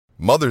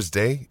Mother's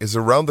Day is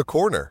around the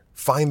corner.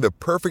 Find the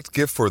perfect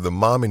gift for the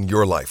mom in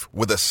your life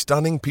with a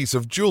stunning piece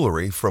of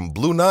jewelry from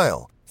Blue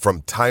Nile.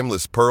 From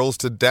timeless pearls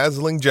to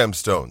dazzling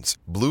gemstones,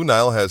 Blue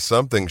Nile has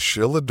something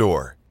she'll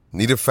adore.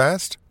 Need it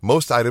fast?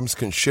 Most items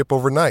can ship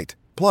overnight.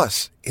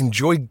 Plus,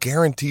 enjoy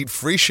guaranteed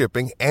free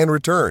shipping and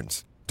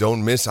returns.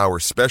 Don't miss our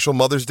special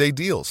Mother's Day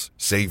deals.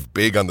 Save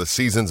big on the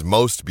season's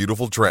most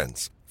beautiful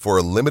trends. For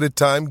a limited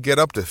time, get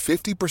up to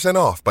 50%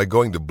 off by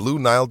going to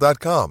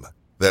BlueNile.com.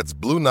 That's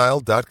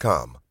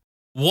BlueNile.com.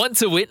 Want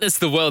to witness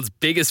the world's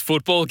biggest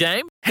football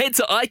game? Head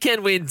to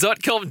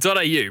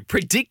iCanWin.com.au,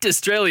 predict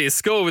Australia's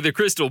score with a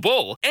crystal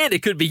ball, and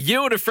it could be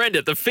you and a friend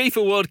at the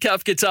FIFA World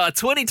Cup Qatar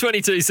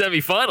 2022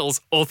 semi-finals,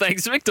 all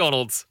thanks to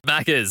McDonald's.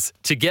 Maccas,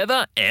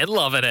 together and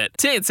loving it.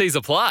 TNCs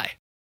apply.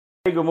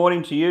 Hey, good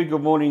morning to you.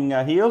 Good morning,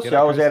 Heels.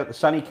 I was out at the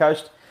sunny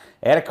coast,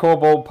 out at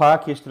Corbald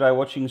Park yesterday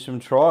watching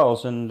some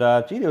trials, and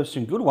there were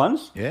some good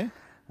ones. Yeah.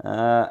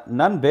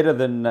 None better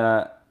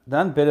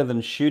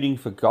than Shooting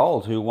for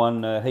Gold, who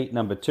won heat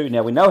number 2.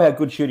 Now, we know how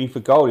good Shooting for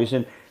Gold is,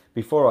 and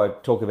before I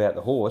talk about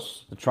the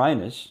horse, the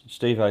trainers,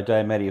 Steve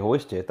O'Day and Matty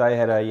Hoystead, they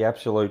had a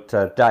absolute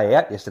day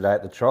out yesterday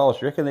at the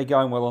trials. You reckon they're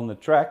going well on the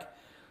track?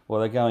 Well,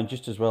 they're going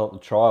just as well at the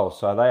trials.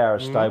 So they are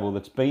a stable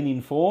that's been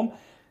in form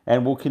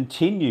and will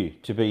continue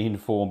to be in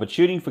form. But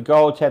Shooting for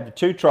Gold's had the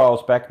 2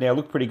 trials back now.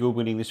 Looked pretty good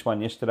winning this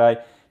one yesterday.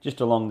 Just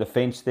along the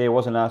fence there.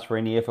 Wasn't asked for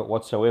any effort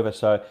whatsoever.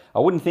 So I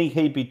wouldn't think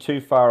he'd be too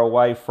far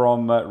away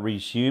from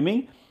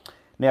resuming.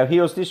 Now,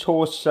 Heels, this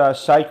horse,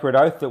 Sacred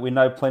Oath, that we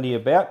know plenty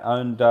about,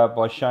 owned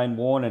by Shane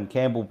Warne and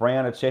Campbell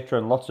Brown, etc.,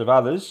 and lots of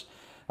others.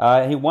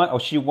 She won.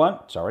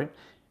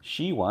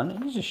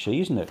 It is a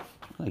she, isn't it?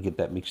 I get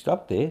that mixed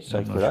up there.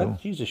 Sacred Oath. Sure.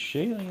 She's a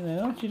she.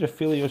 She's a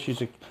filly, or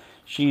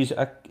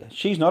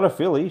she's not a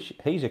filly.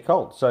 He's a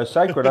colt. So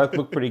Sacred Oath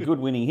looked pretty good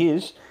winning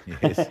his.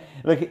 Yes.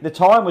 Look, the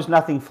time was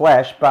nothing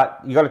flash,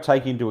 but you got to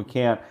take into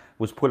account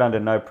was put under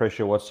no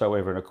pressure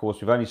whatsoever. And of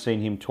course, we've only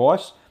seen him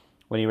twice,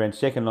 when he ran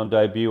second on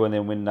debut, and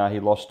then when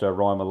he lost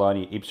Ryan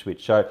Maloney at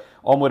Ipswich. So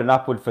onward and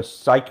upward for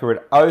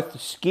Sacred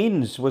Oath.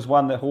 Skins was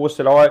one horse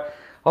that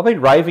I've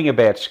been raving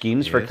about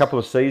Skins for a couple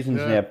of seasons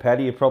now,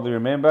 Paddy, you probably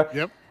remember.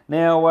 Yep.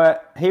 Now,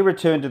 he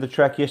returned to the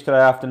track yesterday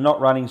after not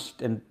running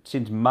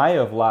since May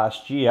of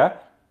last year.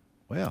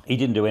 Wow. He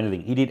didn't do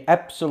anything. He did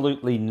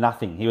absolutely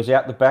nothing. He was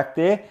out the back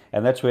there,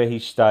 and that's where he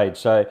stayed.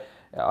 So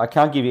I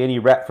can't give you any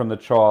rap from the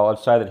trial. I'd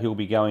say that he'll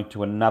be going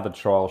to another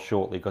trial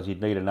shortly because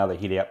he'd need another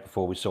hit out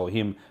before we saw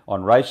him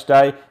on race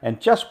day. And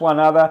just one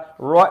other,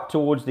 right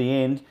towards the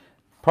end,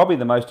 probably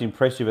the most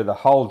impressive of the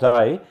whole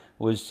day,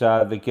 was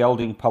the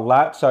gelding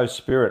Palazzo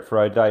Spirit for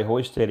O'Day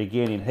Hoystead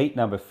again in heat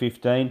number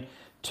 15.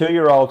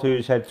 2-year-old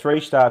who's had 3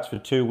 starts for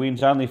 2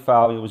 wins. Only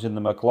failure was in the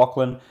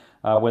McLaughlin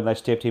when they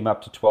stepped him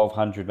up to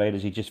 1,200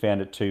 metres. He just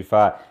found it too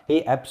far.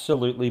 He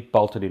absolutely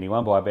bolted in. He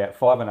won by about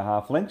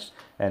 5.5 lengths,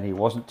 and he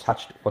wasn't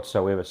touched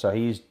whatsoever. So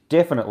he is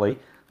definitely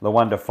the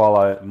one to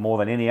follow more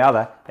than any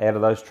other out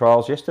of those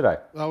trials yesterday.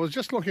 I was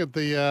just looking at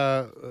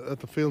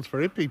the fields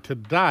for Ippy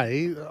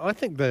today. I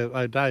think the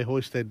O'Day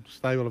Hoystead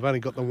stable have only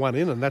got the one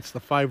in, and that's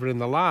the favourite in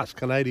the last,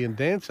 Canadian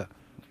Dancer,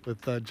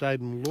 with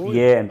Jaden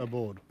Lloyd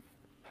aboard.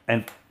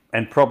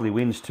 And probably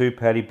wins too,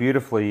 Paddy.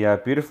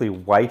 Beautifully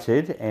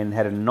weighted, and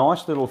had a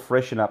nice little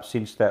freshen up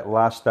since that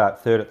last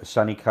start, third at the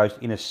Sunny Coast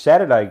in a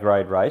Saturday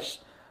grade race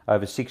over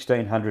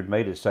 1,600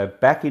 metres. So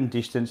back in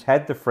distance,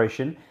 had the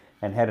freshen,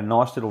 and had a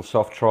nice little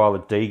soft trial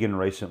at Deegan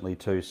recently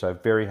too. So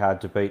very hard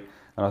to beat.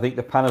 And I think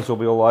the punters will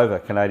be all over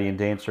Canadian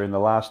Dancer in the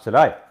last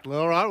today.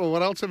 All right, well,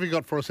 what else have you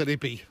got for us at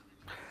Ippy?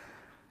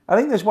 I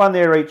think there's one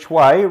there each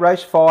way.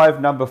 Race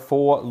 5, number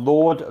 4,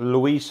 Lord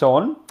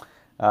Louison.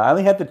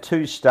 Only had the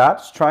 2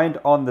 starts, trained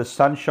on the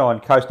Sunshine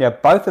Coast. Now,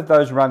 both of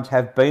those runs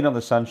have been on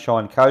the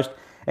Sunshine Coast,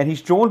 and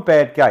he's drawn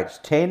bad gates,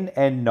 10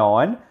 and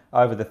 9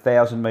 over the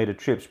 1,000-metre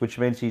trips, which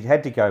means he's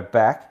had to go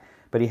back,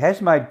 but he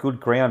has made good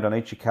ground on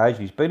each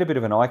occasion. He's been a bit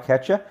of an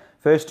eye-catcher.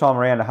 First time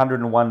around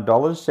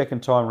 $101,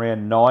 second time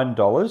around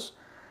 $9.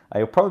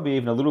 He'll probably be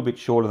even a little bit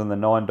shorter than the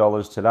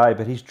 $9 today,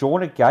 but he's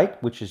drawn a gate,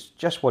 which is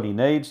just what he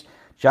needs.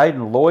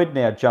 Jaden Lloyd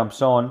now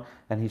jumps on,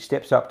 and he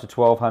steps up to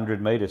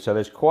 1,200 metres. So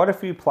there's quite a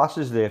few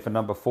pluses there for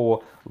number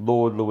 4,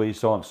 Lord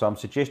Louison. So I'm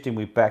suggesting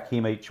we back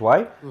him each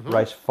way.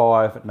 Race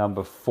 5,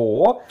 number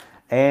 4.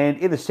 And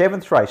in the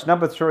 7th race,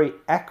 number 3,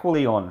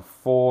 Aquilion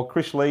for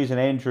Chris Lees and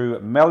Andrew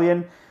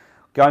Mellion.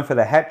 Going for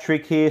the hat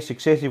trick here.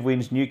 Successive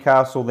wins,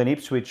 Newcastle, then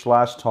Ipswich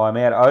last time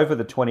out over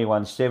the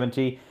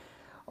 21.70.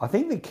 I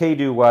think the key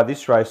to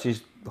this race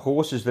is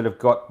horses that have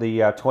got the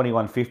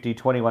 2150,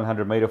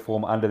 2100 metre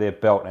form under their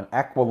belt. And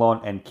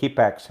Aquilon and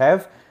Kipax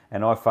have.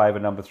 And I favour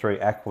number 3,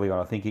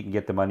 Aquilion. I think he can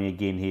get the money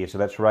again here. So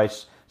that's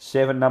race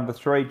 7, number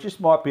 3.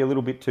 Just might be a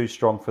little bit too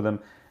strong for them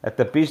at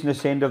the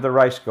business end of the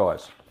race,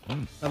 guys.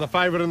 And the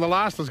favourite in the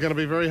last is going to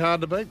be very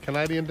hard to beat,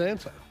 Canadian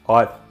Dancer.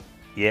 I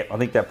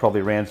think that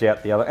probably rounds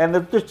out the other.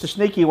 And just a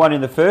sneaky one in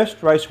the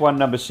first, race 1,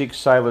 number 6,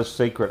 Sailor's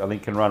Secret, I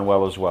think can run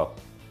well as well.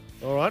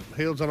 All right,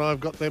 Heels and I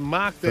have got them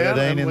marked down,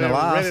 13 and in we're the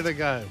last. ready to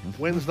go.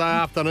 Wednesday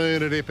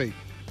afternoon at Ippy.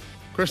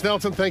 Chris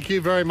Nelson, thank you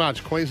very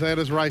much.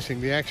 Queenslanders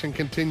Racing. The action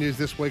continues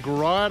this week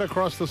right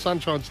across the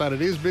Sunshine State.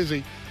 It is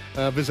busy.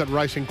 Visit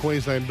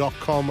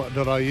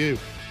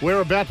racingqueensland.com.au.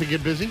 We're about to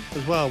get busy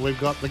as well. We've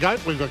got the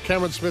GOAT. We've got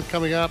Cameron Smith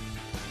coming up.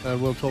 And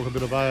we'll talk a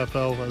bit of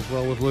AFL as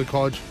well with Luke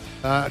Hodge.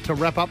 To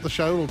wrap up the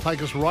show, it'll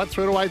take us right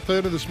through to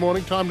 8:30 this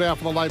morning. Time now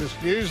for the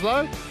latest news,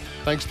 though.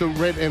 Thanks to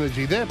Red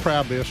Energy. They're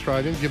proudly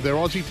Australian. Give their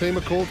Aussie team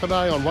a call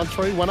today on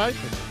 1318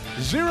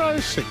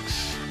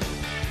 06.